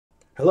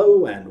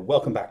Hello and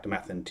welcome back to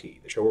Math and Tea,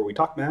 the show where we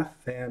talk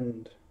math,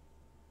 and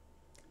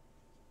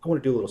I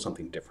want to do a little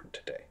something different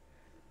today.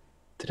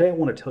 Today I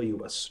want to tell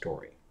you a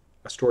story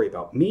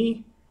about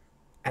me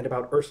and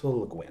about Ursula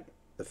Le Guin,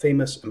 the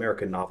famous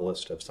American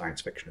novelist of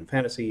science fiction and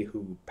fantasy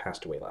who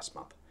passed away last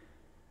month.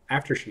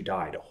 After she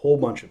died, a whole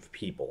bunch of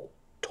people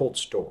told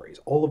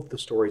stories, all of the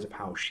stories of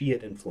how she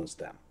had influenced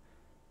them,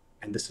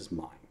 and this is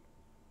mine.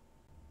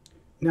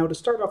 Now, to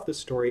start off this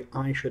story,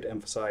 I should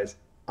emphasize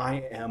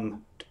I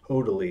am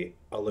totally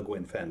a Le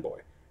Guin fanboy.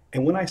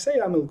 And when I say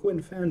I'm a Le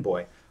Guin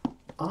fanboy,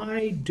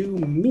 I do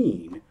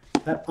mean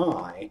that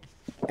I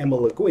am a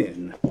Le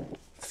Guin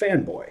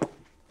fanboy.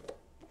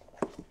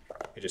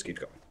 It just keeps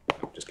going.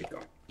 No, just keep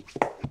going.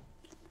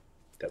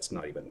 That's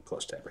not even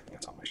close to everything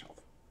that's on my shelf.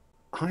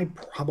 I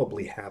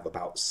probably have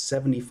about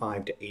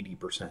 75 to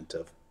 80%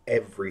 of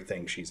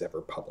everything she's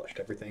ever published.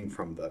 Everything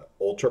from the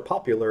ultra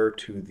popular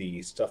to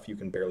the stuff you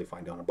can barely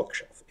find on a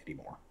bookshelf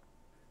anymore.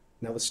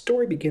 Now, the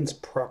story begins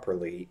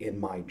properly in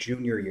my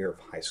junior year of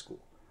high school.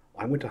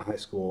 I went to high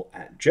school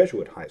at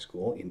Jesuit High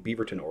School in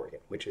Beaverton,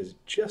 Oregon, which is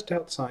just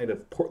outside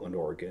of Portland,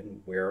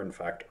 Oregon, where, in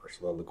fact,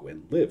 Ursula Le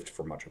Guin lived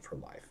for much of her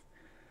life.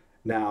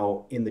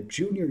 Now, in the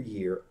junior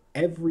year,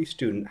 every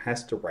student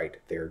has to write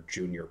their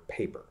junior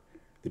paper.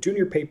 The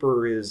junior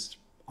paper is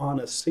on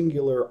a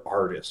singular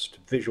artist,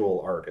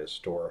 visual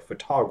artist, or a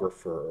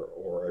photographer,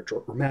 or a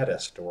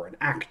dramatist, or an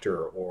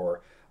actor, or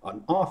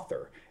an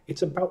author.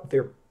 It's about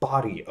their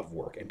body of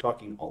work and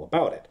talking all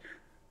about it.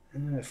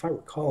 If I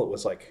recall, it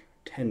was like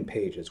 10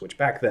 pages, which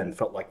back then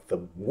felt like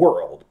the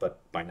world, but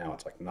by now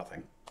it's like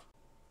nothing.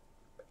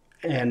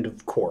 And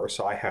of course,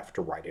 I have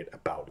to write it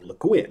about Le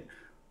Guin,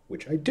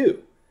 which I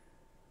do.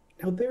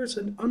 Now, there's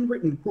an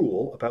unwritten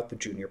rule about the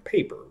junior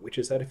paper, which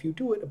is that if you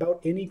do it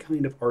about any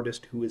kind of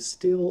artist who is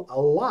still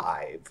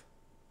alive,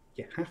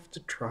 you have to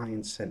try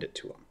and send it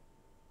to him.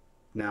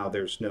 Now,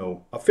 there's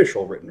no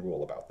official written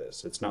rule about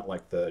this. It's not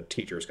like the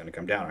teacher is going to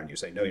come down on you and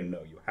say, no,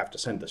 you have to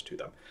send this to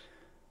them.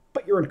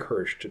 But you're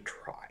encouraged to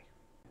try.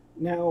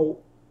 Now,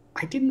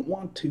 I didn't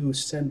want to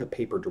send the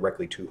paper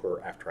directly to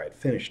her after I had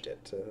finished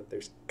it.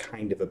 There's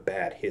kind of a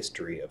bad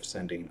history of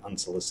sending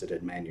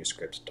unsolicited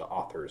manuscripts to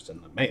authors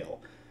in the mail.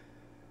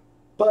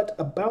 But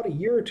about a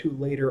year or two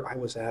later, I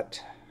was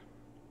at,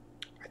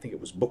 I think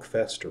it was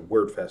Bookfest or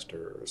Wordfest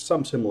or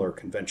some similar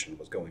convention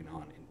was going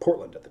on in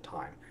Portland at the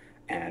time.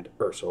 And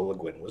Ursula Le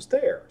Guin was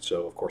there.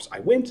 So, of course, I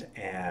went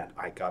and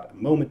I got a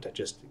moment to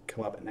just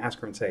come up and ask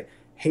her and say,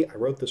 hey, I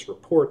wrote this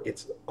report.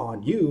 It's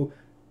on you.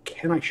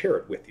 Can I share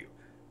it with you?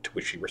 To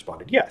which she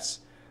responded,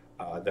 yes.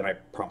 Then I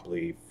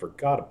promptly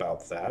forgot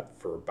about that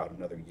for about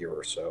another year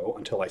or so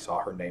until I saw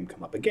her name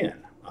come up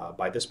again.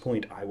 By this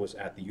point, I was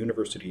at the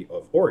University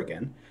of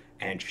Oregon,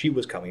 and she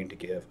was coming to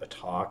give a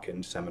talk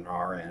and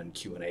seminar and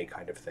Q&A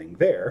kind of thing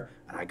there.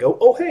 And I go,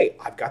 oh, hey,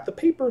 I've got the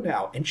paper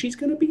now, and she's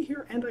going to be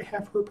here, and I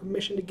have her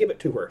permission to give it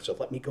to her, so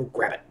let me go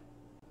grab it.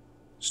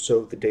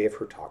 So the day of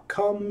her talk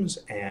comes,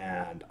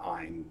 and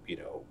I'm,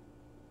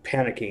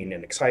 panicking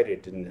and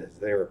excited, and is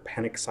there a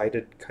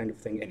panic-excited kind of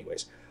thing?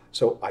 Anyways,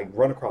 so I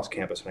run across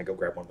campus, and I go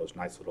grab one of those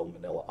nice little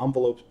manila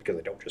envelopes, because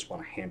I don't just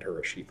want to hand her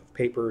a sheaf of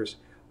papers.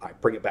 I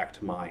bring it back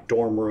to my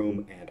dorm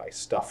room and I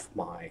stuff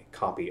my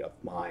copy of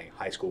my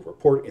high school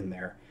report in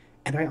there.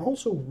 And I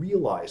also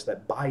realize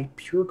that by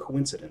pure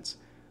coincidence,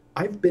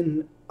 I've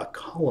been a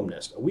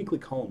columnist, a weekly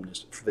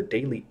columnist for the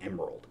Daily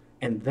Emerald.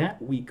 And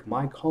that week,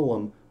 my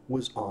column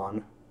was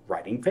on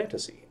writing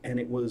fantasy. And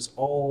it was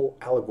all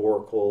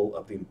allegorical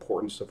of the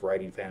importance of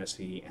writing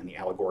fantasy, and the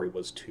allegory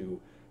was to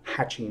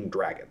hatching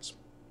dragons.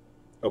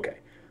 Okay,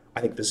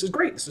 I think this is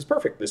great. This is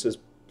perfect. This is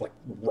like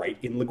right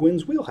in Le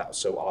Guin's wheelhouse.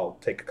 So I'll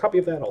take a copy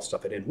of that, I'll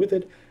stuff it in with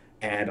it,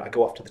 and I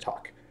go off to the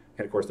talk.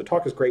 And of course the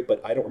talk is great,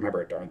 but I don't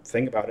remember a darn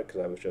thing about it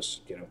because I was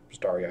just,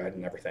 starry-eyed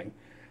and everything.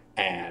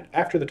 And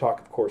after the talk,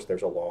 of course,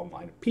 there's a long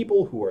line of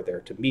people who are there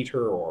to meet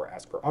her or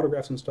ask for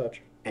autographs and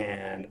such.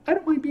 And I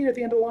don't mind being at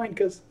the end of the line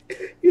because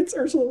it's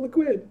Ursula Le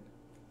Guin.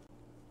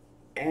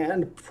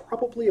 And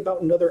probably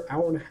about another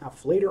hour and a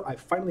half later, I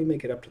finally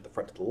make it up to the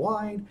front of the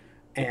line.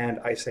 And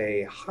I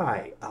say,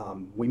 hi,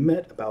 we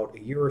met about a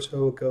year or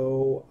so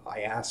ago. I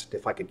asked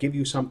if I could give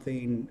you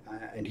something,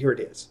 and here it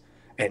is.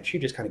 And she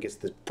just kind of gets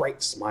this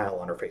bright smile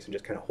on her face and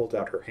just kind of holds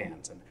out her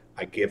hands. And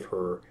I give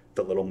her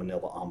the little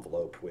manila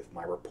envelope with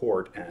my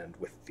report and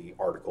with the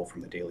article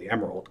from the Daily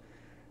Emerald.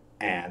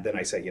 And then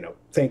I say,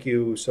 thank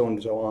you, so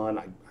and so on.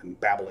 I'm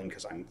babbling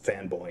because I'm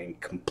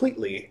fanboying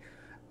completely.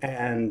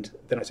 And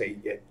then I say,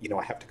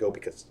 I have to go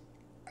because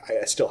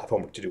I still have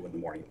homework to do in the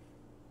morning.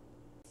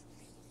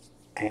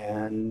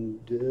 And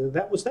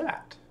that was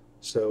that.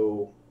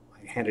 So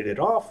I handed it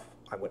off,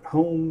 I went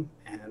home,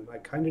 and I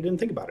kind of didn't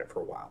think about it for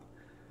a while.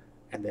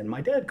 And then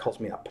my dad calls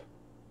me up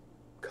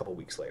a couple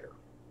weeks later,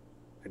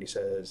 and he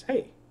says,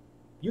 hey,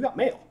 you got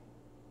mail.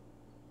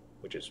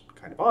 Which is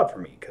kind of odd for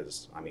me,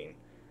 because, I'm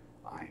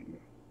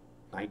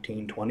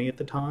 19, 20 at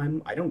the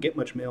time. I don't get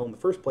much mail in the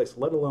first place,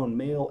 let alone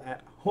mail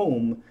at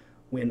home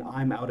when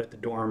I'm out at the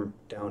dorm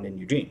down in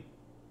Eugene.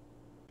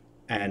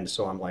 And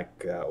so I'm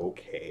like,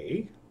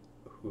 okay,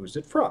 who's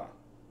it from?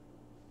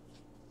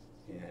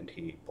 And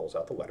he pulls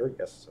out the letter,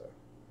 yes,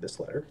 this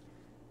letter,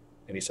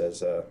 and he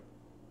says,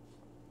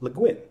 Le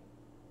Guin.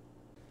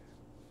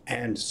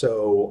 And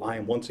so I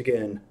am once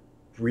again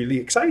really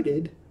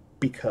excited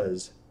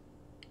because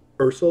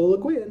Ursula Le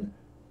Guin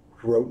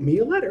wrote me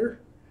a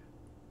letter,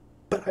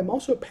 but I'm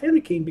also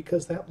panicking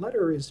because that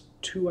letter is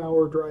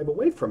 2-hour drive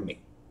away from me.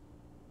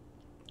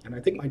 And I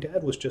think my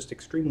dad was just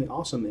extremely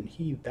awesome, and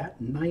he, that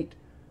night,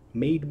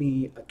 made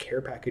me a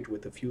care package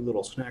with a few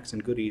little snacks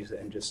and goodies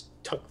and just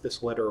tucked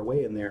this letter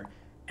away in there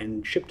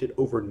and shipped it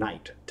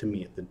overnight to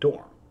me at the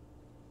dorm.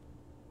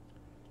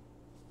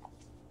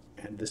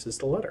 And this is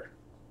the letter.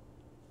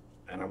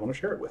 And I want to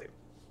share it with you.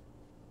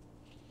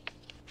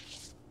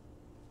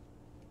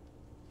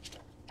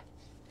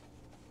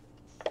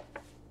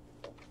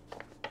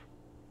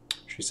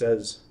 She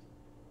says,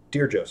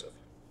 Dear Joseph,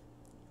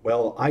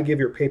 well, I give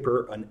your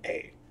paper an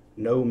A,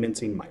 no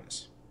mincing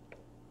minus.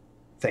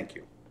 Thank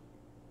you.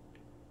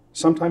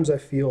 Sometimes I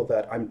feel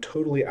that I'm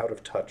totally out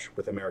of touch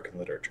with American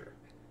literature.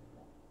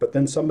 But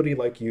then somebody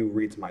like you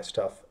reads my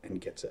stuff and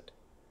gets it.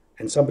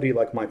 And somebody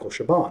like Michael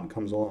Chabon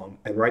comes along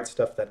and writes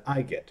stuff that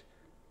I get.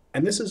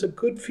 And this is a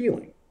good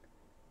feeling,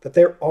 that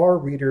there are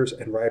readers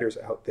and writers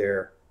out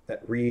there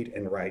that read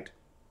and write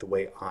the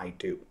way I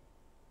do,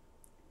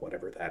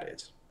 whatever that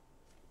is.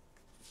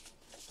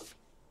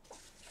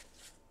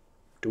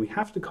 Do we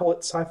have to call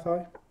it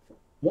sci-fi?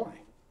 Why?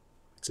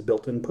 It's a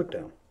built-in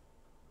put-down.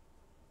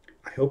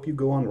 I hope you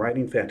go on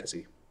writing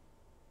fantasy,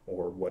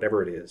 or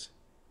whatever it is,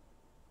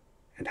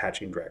 and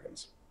hatching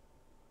dragons.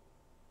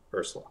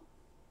 Ursula.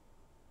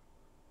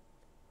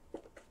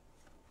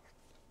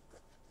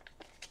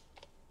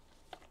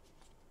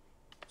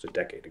 It's a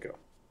decade ago.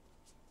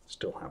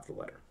 Still have the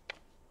letter.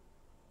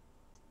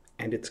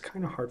 And it's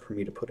kind of hard for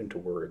me to put into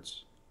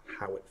words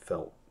how it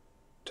felt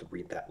to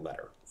read that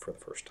letter for the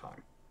first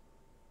time.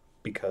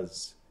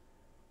 Because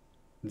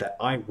that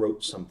I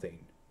wrote something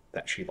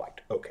that she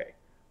liked, okay.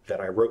 That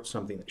I wrote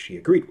something that she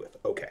agreed with,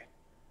 okay.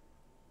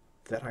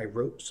 That I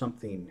wrote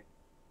something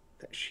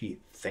that she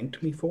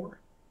thanked me for,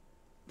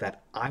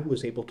 that I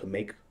was able to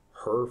make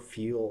her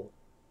feel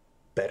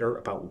better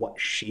about what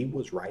she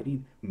was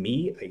writing,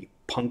 me, a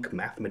punk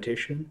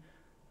mathematician,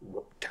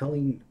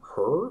 telling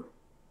her,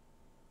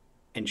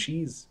 and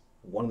she's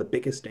one of the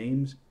biggest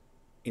names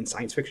in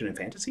science fiction and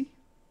fantasy?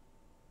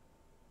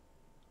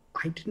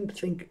 I didn't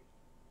think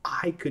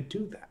I could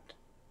do that.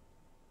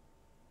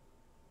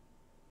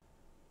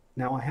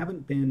 Now, I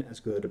haven't been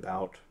as good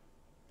about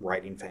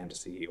writing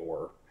fantasy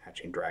or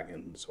hatching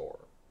dragons or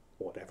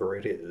whatever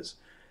it is,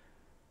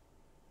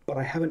 but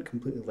I haven't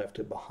completely left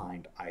it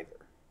behind either.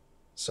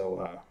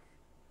 So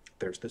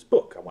there's this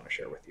book I want to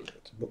share with you.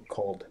 It's a book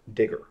called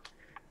Digger,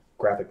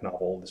 graphic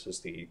novel. This is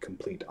the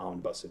complete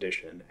omnibus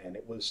edition, and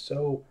it was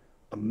so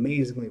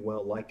amazingly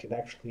well liked. It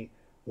actually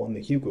won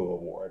the Hugo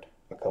Award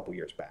a couple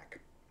years back.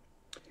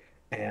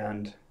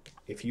 And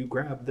if you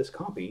grab this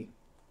copy,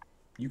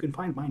 you can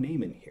find my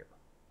name in here.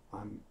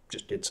 I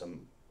just did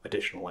some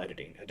additional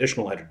editing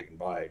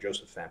by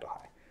Joseph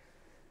Fantahai.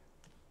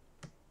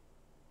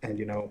 And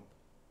you know,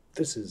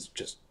 this is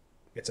just,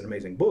 it's an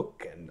amazing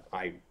book, and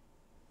I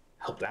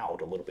helped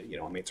out a little bit. You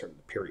know, I made certain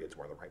periods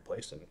were in the right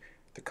place and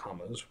the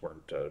commas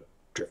weren't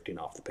drifting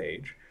off the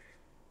page.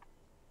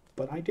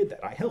 But I did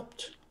that. I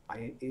helped,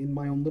 in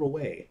my own little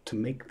way, to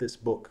make this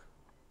book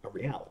a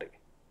reality.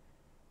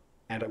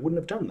 And I wouldn't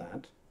have done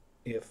that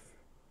if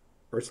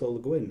Ursula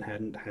Le Guin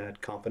hadn't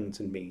had confidence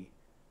in me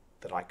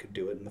that I could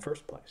do it in the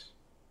first place.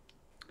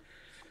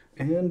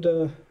 And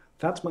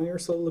that's my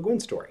Ursula Le Guin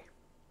story.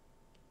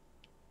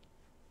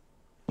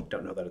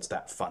 Don't know that it's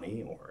that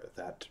funny or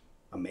that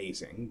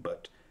amazing,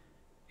 but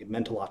it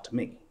meant a lot to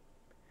me.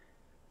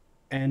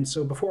 And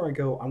so before I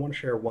go, I want to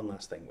share one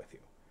last thing with you,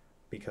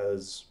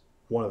 because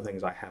one of the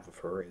things I have of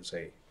her is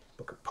a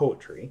book of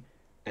poetry,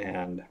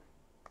 and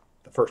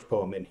the first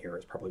poem in here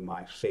is probably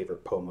my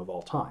favorite poem of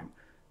all time,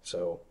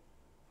 so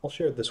I'll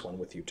share this one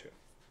with you too.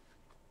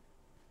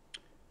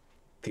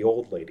 The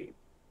Old Lady.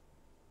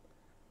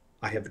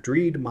 I have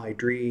dreed my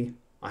dree,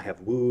 I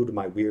have wooed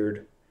my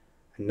weird,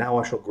 and now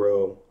I shall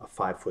grow a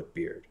 5-foot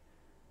beard,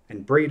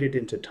 and braid it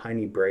into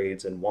tiny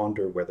braids, and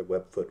wander where the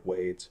webfoot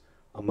wades,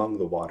 among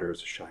the water's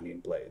shining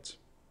blades.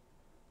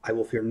 I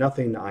will fear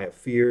nothing I have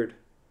feared.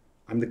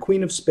 I'm the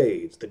queen of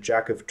spades, the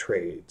jack of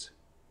trades,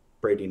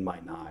 braiding my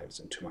knives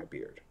into my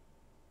beard.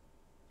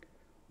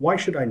 Why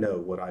should I know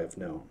what I have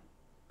known?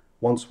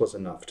 Once was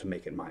enough to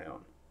make it my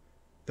own.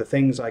 The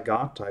things I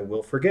got I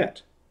will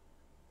forget.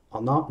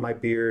 I'll knot my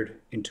beard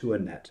into a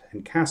net,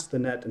 and cast the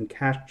net and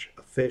catch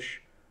a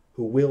fish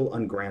who will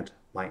ungrant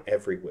my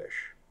every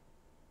wish,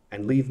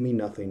 and leave me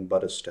nothing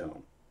but a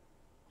stone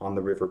on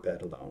the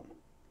riverbed alone.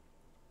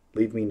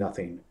 Leave me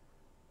nothing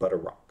but a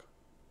rock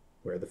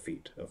where the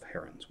feet of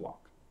herons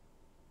walk.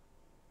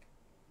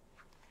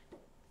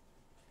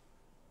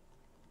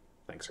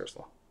 Thanks,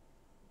 Ursula.